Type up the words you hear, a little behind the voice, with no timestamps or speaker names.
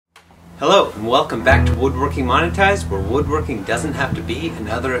Hello and welcome back to Woodworking Monetized, where woodworking doesn't have to be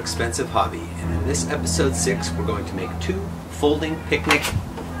another expensive hobby. And in this episode 6, we're going to make 2 folding picnic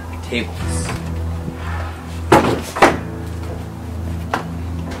tables.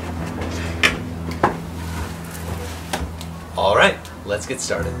 Alright, let's get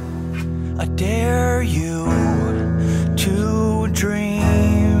started. I dare you to dream.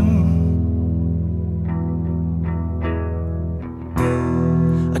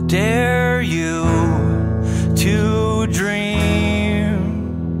 I dare you to dream.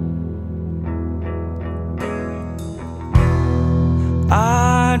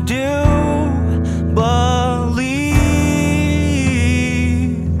 I do believe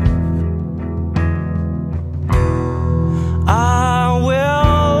I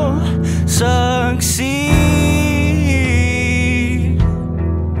will succeed.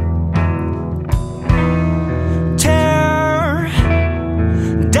 Tear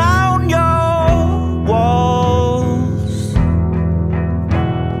down your walls.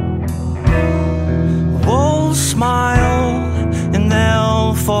 Walls smile and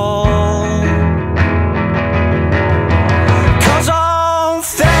they'll fall. 'Cause I'll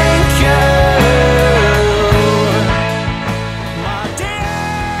thank you, my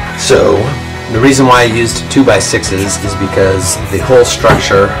dear. So, the reason why I used 2x6s is because the whole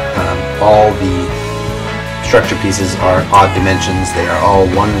structure, all the structure pieces are odd dimensions. They are all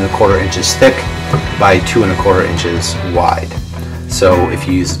 1 1/4 inches thick by 2 1/4 inches wide. So if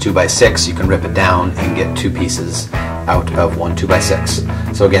you use a 2x6, you can rip it down and get 2 pieces out of 1 2x6.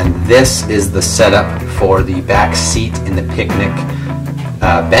 So again, this is the setup for the back seat in the picnic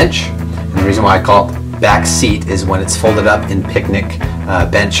bench. And the reason why I call it back seat is when it's folded up in picnic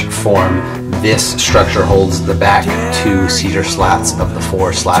bench form, this structure holds the back 2 cedar slats of the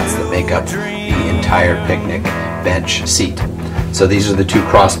 4 slats that make up the entire picnic bench seat. So these are the 2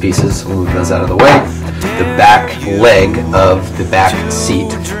 cross pieces. We'll move those out of the way. The back leg of the back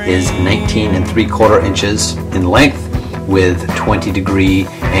seat is 19 3/4 inches in length with 20-degree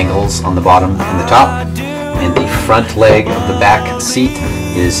angles on the bottom and the top. And the front leg of the back seat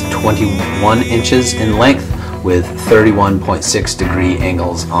is 21 inches in length with 31.6-degree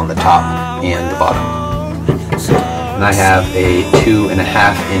angles on the top and the bottom. And I have a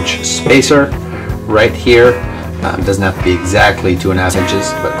 2.5 inch spacer right here. Doesn't have to be exactly 2.5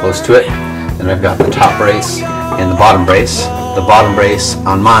 inches, but close to it. Then I've got the top brace and the bottom brace. The bottom brace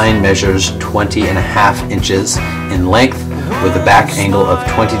on mine measures 20.5 inches in length with a back angle of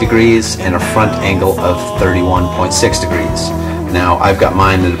 20 degrees and a front angle of 31.6 degrees. Now I've got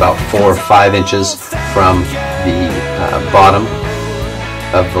mine at about 4 or 5 inches from the bottom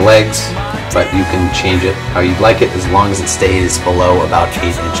of the legs, but you can change it how you'd like it as long as it stays below about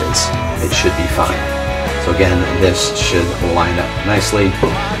 8 inches. It should be fine. So again, this should line up nicely.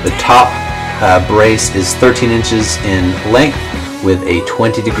 The top brace is 13 inches in length with a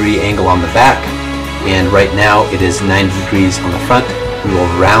 20-degree angle on the back, and right now it is 90 degrees on the front. We will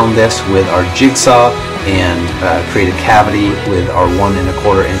round this with our jigsaw and create a cavity with our 1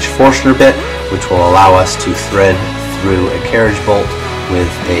 1/4 inch Forstner bit, which will allow us to thread through a carriage bolt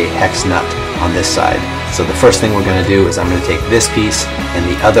with a hex nut on this side. So the first thing we're going to do is I'm going to take this piece and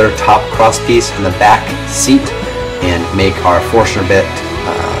the other top cross piece in the back seat and make our Forstner bit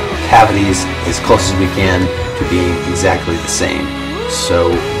cavities as close as we can to being exactly the same, so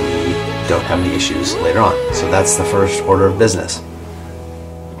we don't have any issues later on. So that's the first order of business.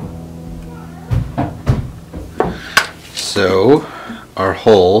 So our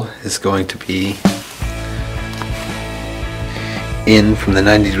hole is going to be in from the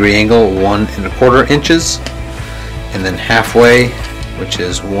 90-degree angle 1 1/4 inches, and then halfway, which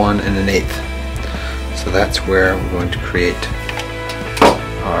is 1 1/8. So that's where we're going to create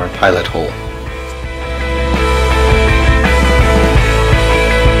our pilot hole.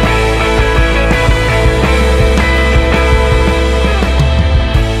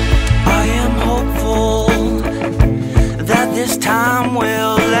 I am hopeful that this time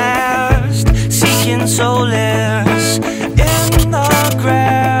will last, seeking solace in the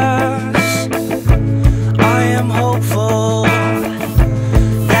grass. I am hopeful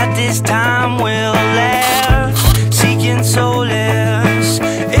that this time will last, seeking solace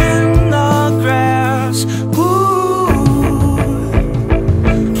in the grass.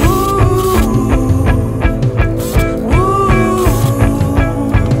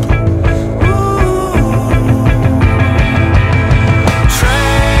 Train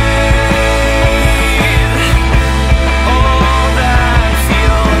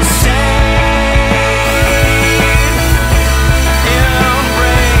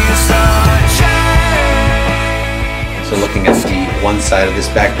side of this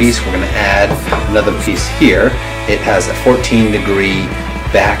back piece, we're going to add another piece here. It has a 14-degree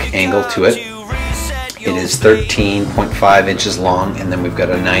back angle to it. It is 13.5 inches long, and then we've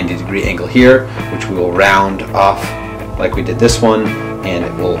got a 90-degree angle here, which we will round off like we did this one, and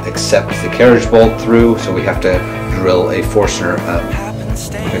it will accept the carriage bolt through, so we have to drill a Forstner.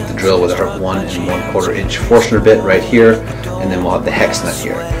 We have to drill with our 1 1/4 inch Forstner bit right here, and then we'll have the hex nut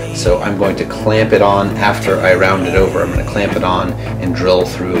here. So I'm going to clamp it on after I round it over. I'm going to clamp it on and drill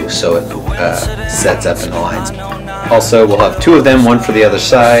through so it sets up and aligns. Also, we'll have 2 of them, one for the other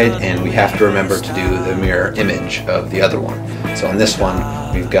side, and we have to remember to do the mirror image of the other one. So on this one,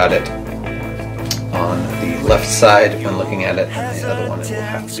 we've got it on the left side when looking at it, and the other one it will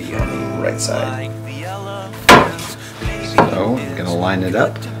have to be on the right side. So I'm going to line it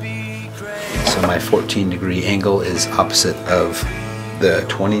up. So my 14-degree angle is opposite of the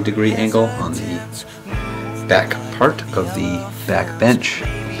 20-degree angle on the back part of the back bench.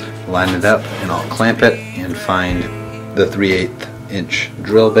 Line it up, and I'll clamp it and find the 3/8 inch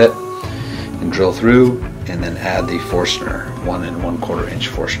drill bit and drill through, and then add the Forstner 1 1/4 inch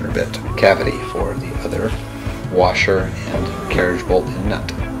Forstner bit cavity for the other washer and carriage bolt and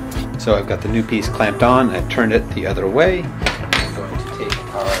nut. So I've got the new piece clamped on. I've turned it the other way. I'm going to take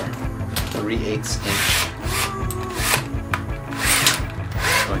our 3/8 inch.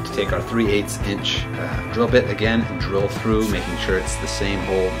 Take our 3/8 inch drill bit again and drill through, making sure it's the same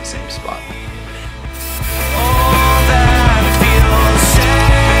hole in the same spot.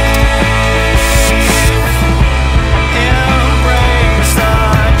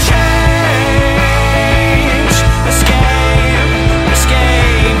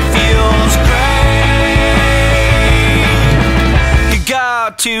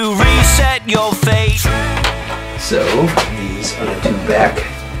 To reset your fate. So these are the 2 back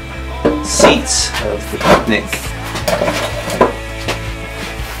seats of the picnic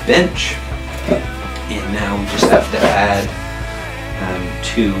bench, and now we just have to add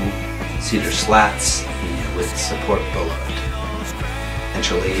 2 cedar slats with support below it.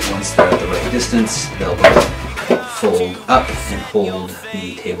 Eventually, once they're at the right distance, they'll both fold up and hold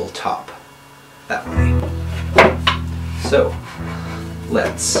the tabletop that way. So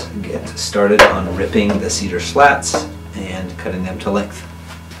let's get started on ripping the cedar slats and cutting them to length.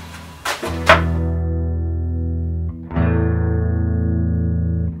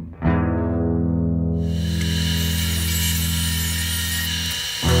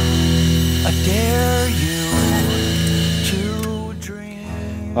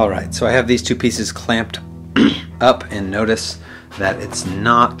 Alright, so I have these 2 pieces clamped up, and notice that it's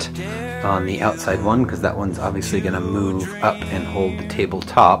not on the outside one because that one's obviously going to move up and hold the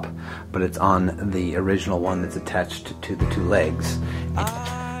tabletop, but it's on the original one that's attached to the 2 legs.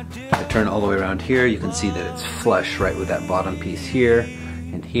 If I turn all the way around here, you can see that it's flush right with that bottom piece here,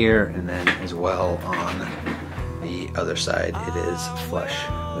 and then as well on the other side it is flush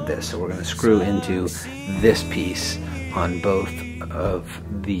with this. So we're going to screw into this piece on both of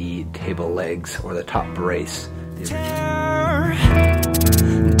the table legs, or the top brace.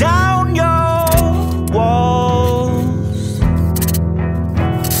 Down your walls,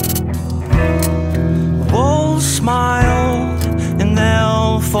 walls smile and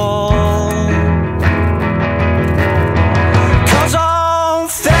they'll fall. 'Cause I'll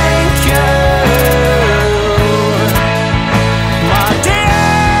thank you, my dear.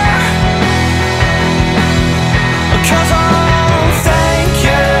 'Cause I'll thank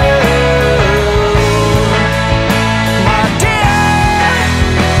you, my dear.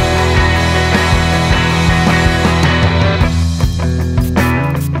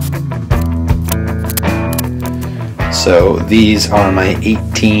 So these are my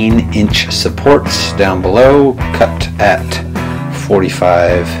 18-inch supports down below, cut at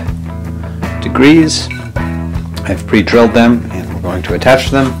 45 degrees. I've pre-drilled them, and we're going to attach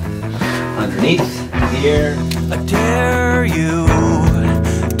them underneath here. I dare you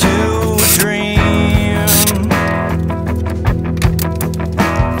to dream.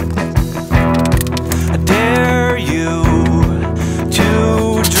 I dare you to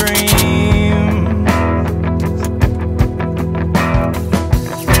dream.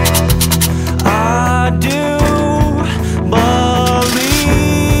 I do believe.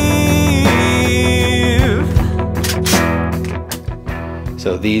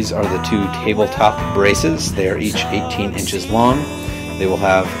 So these are the 2 tabletop braces. They are each 18 inches long. They will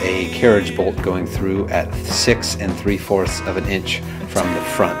have a carriage bolt going through at 6 3/4 of an inch from the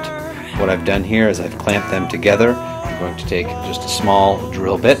front. What I've done here is I've clamped them together. I'm going to take just a small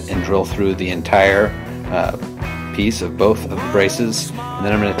drill bit and drill through the entire piece of both of the braces, and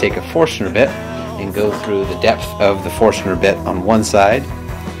then I'm going to take a Forstner bit and go through the depth of the Forstner bit on one side,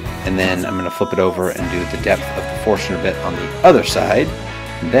 and then I'm going to flip it over and do the depth of the Forstner bit on the other side.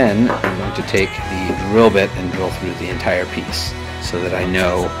 And then I'm going to take the drill bit and drill through the entire piece so that I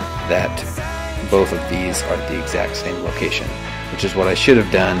know that both of these are at the exact same location, which is what I should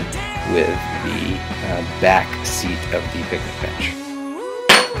have done with the back seat of the picnic bench.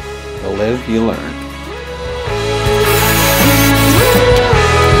 You live, you learn.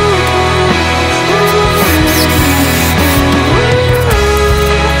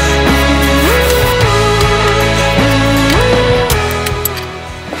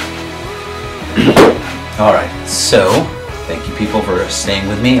 Alright, so thank you people for staying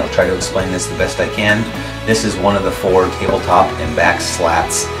with me. I'll try to explain this the best I can. This is one of the 4 tabletop and back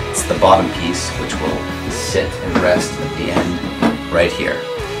slats. It's the bottom piece, which will sit and rest at the end right here.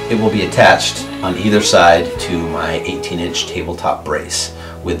 It will be attached on either side to my 18-inch tabletop brace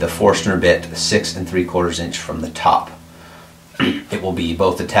with the Forstner bit 6 3/4 inch from the top. It will be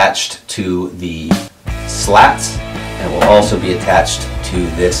both attached to the slats, and it will also be attached to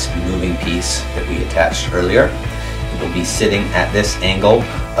this moving piece that we attached earlier. It will be sitting at this angle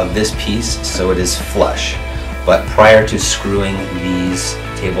of this piece so it is flush. But prior to screwing these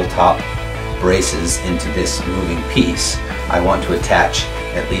tabletop braces into this moving piece, I want to attach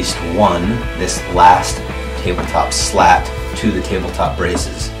at least this last tabletop slat to the tabletop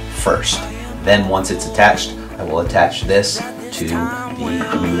braces first. Then once it's attached, I will attach this to the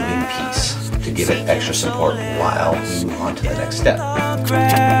moving piece to give it extra support while we move on to the next step.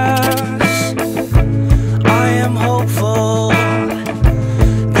 I am hopeful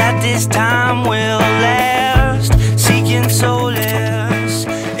that this time will last, seeking solace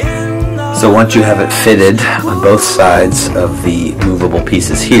in the... So once you have it fitted on both sides of the movable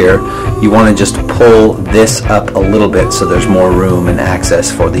pieces here, you want to just pull this up a little bit so there's more room and access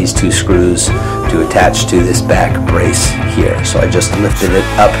for these 2 screws to attach to this back brace here. So I just lifted it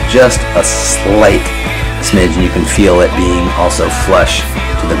up just a slight smidge, and you can feel it being also flush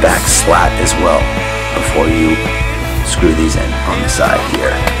to the back slat as well before you screw these in on the side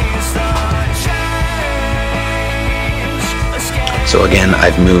here. So again,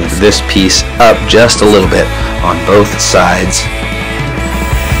 I've moved this piece up just a little bit on both sides.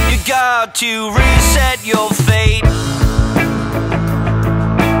 You got to reset your fate.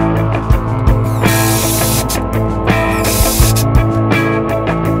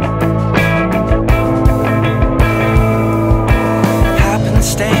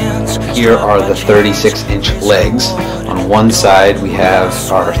 Here are the 36-inch legs. On one side we have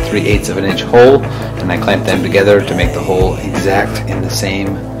our 3/8 of an inch hole, and I clamp them together to make the hole exact in the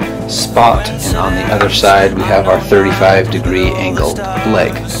same spot. And on the other side we have our 35-degree angled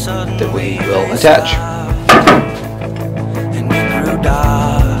leg that we will attach. And it grew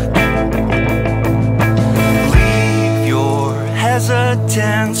dark. Leave your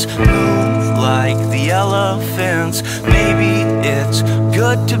hesitance, move like the elephants. Maybe it's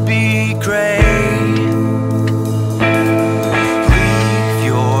good to be great. Leave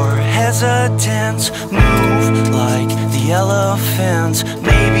your hesitance, move like the elephants.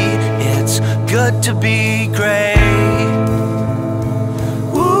 Maybe it's good to be great.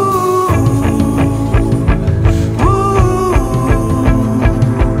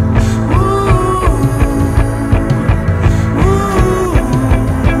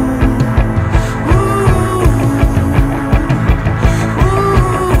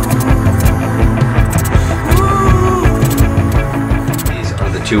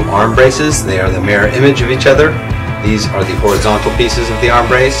 Two arm braces. They are the mirror image of each other. These are the horizontal pieces of the arm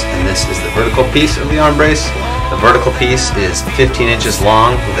brace, and this is the vertical piece of the arm brace. The vertical piece is 15 inches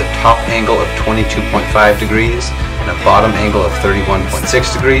long with a top angle of 22.5 degrees and a bottom angle of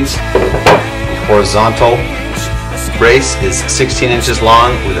 31.6 degrees. The horizontal brace is 16 inches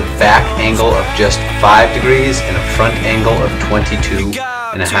long with a back angle of just 5 degrees and a front angle of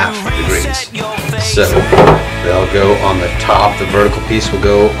 22.5 degrees. So they'll go on the top, the vertical piece will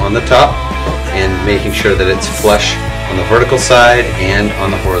go on the top, and making sure that it's flush on the vertical side and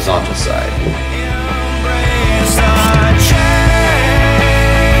on the horizontal side.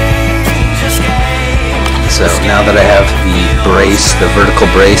 So now that I have the brace, the vertical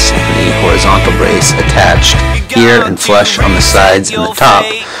brace and the horizontal brace attached here and flush on the sides and the top,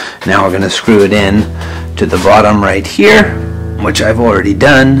 now we're going to screw it in to the bottom right here, which I've already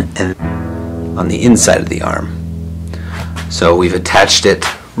done, and on the inside of the arm. So we've attached it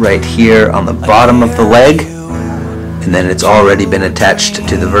right here on the bottom of the leg, and then it's already been attached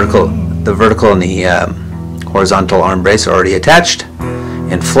to the vertical and the horizontal arm brace are already attached,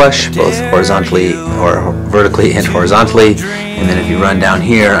 and flush, both horizontally or vertically and horizontally. And then if you run down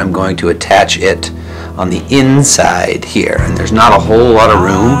here, I'm going to attach it on the inside here, and there's not a whole lot of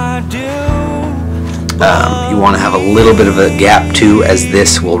room. You want to have a little bit of a gap too, as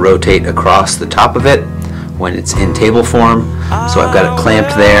this will rotate across the top of it when it's in table form. So I've got it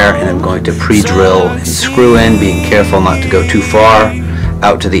clamped there, and I'm going to pre-drill and screw in, being careful not to go too far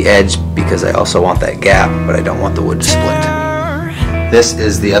out to the edge, because I also want that gap, but I don't want the wood to split. This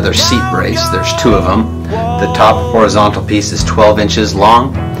is the other seat brace. There's two of them. The top horizontal piece is 12 inches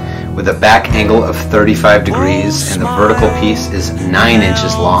long with a back angle of 35 degrees, and the vertical piece is 9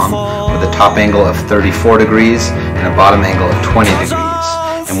 inches long with a top angle of 34 degrees and a bottom angle of 20 degrees.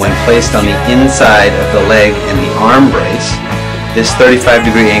 And when placed on the inside of the leg and the arm brace, this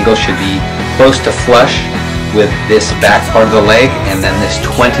 35-degree angle should be close to flush with this back part of the leg, and then this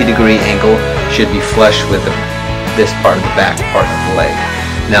 20-degree angle should be flush with this part of the back part of the leg.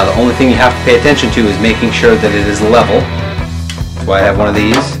 Now the only thing you have to pay attention to is making sure that it is level. That's why I have one of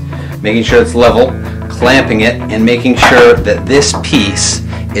these. Making sure it's level, clamping it, and making sure that this piece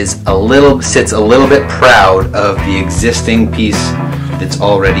is sits a little bit proud of the existing piece that's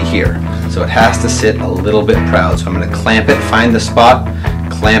already here. So it has to sit a little bit proud. So I'm going to clamp it, find the spot,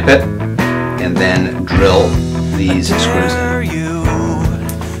 clamp it, and then drill these screws in.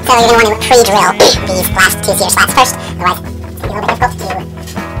 So you're going to want to pre-drill these last two cedar slats first, otherwise it's going to be a little bit difficult to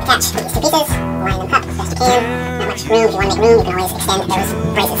attach these two pieces. Line them up as best you can. Not much room. If you want to make room, you can always extend those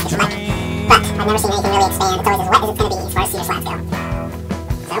braces if you like. But I've never seen anything really expand. It's always as wet as it's going to be as far as cedar slats go.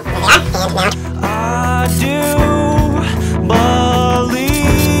 So there they are, and now I do believe.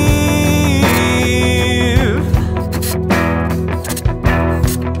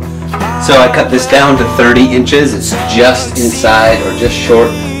 So I cut this down to 30 inches. It's just inside or just short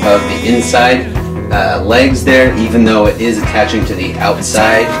of the inside legs there, even though it is attaching to the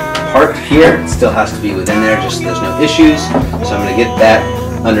outside part here. It still has to be within there, just so there's no issues. So I'm going to get that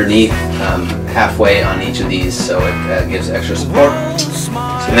underneath halfway on each of these, so it gives extra support. So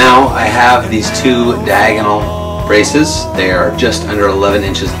now I have these two diagonal braces. They are just under 11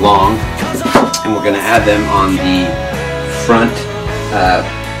 inches long, and we're going to add them on the front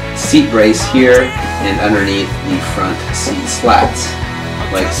seat brace here and underneath the front seat slats,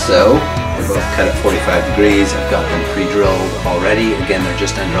 like so. They're both cut at 45 degrees. I've got them pre-drilled already. Again, they're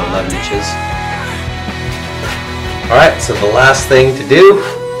just under 11 inches. Alright, so the last thing to do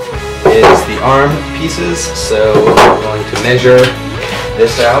is the arm pieces. So I'm going to measure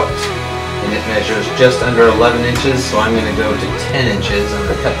this out, and it measures just under 11 inches, so I'm going to go to 10 inches. I'm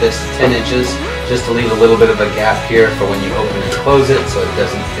going to cut this to 10 inches just to leave a little bit of a gap here for when you open and close it, so it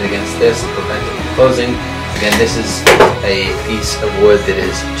doesn't hit against this and prevent it from closing. Again, this is a piece of wood that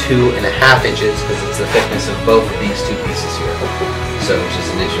is 2.5 inches, because it's the thickness of both of these two pieces here. So, which is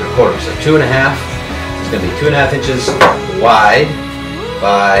 1.25 inches. So 2.5 is going to be 2.5 inches wide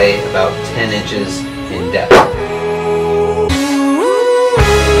by about 10 inches in depth.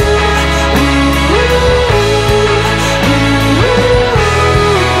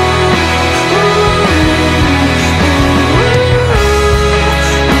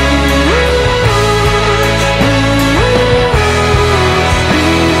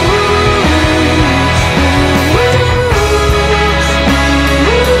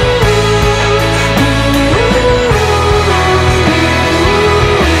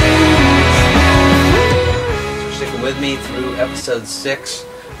 Through episode 6.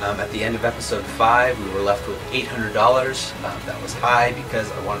 At the end of episode 5, we were left with $800. That was high because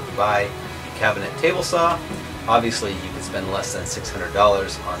I wanted to buy a cabinet table saw. Obviously, you could spend less than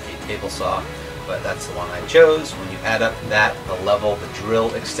 $600 on a table saw, but that's the one I chose. When you add up that, the level, the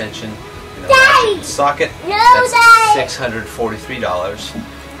drill extension, and the ratchet socket, that's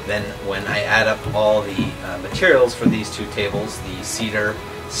 $643. Then when I add up all the materials for these two tables, the cedar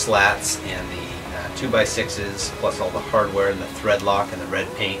slats and the 2x6s, plus all the hardware and the thread lock and the red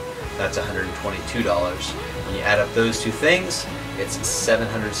paint, that's $122. When you add up those two things, it's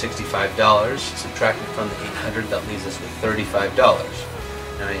 $765. Subtracted from the $800, that leaves us with $35.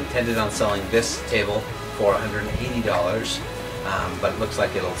 Now I intended on selling this table for $180, but it looks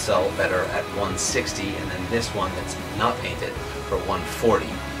like it'll sell better at $160, and then this one that's not painted for $140.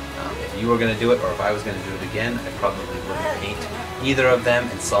 If you were going to do it, or if I was going to do it again, I probably wouldn't paint either of them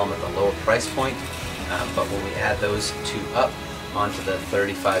and sell them at the lower price point. But when we add those two up onto the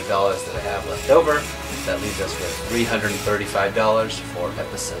 $35 that I have left over, that leaves us with $335 for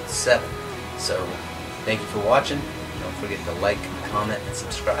episode 7. So thank you for watching. Don't forget to like, comment, and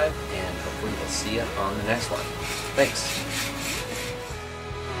subscribe, and hopefully we'll see you on the next one. Thanks.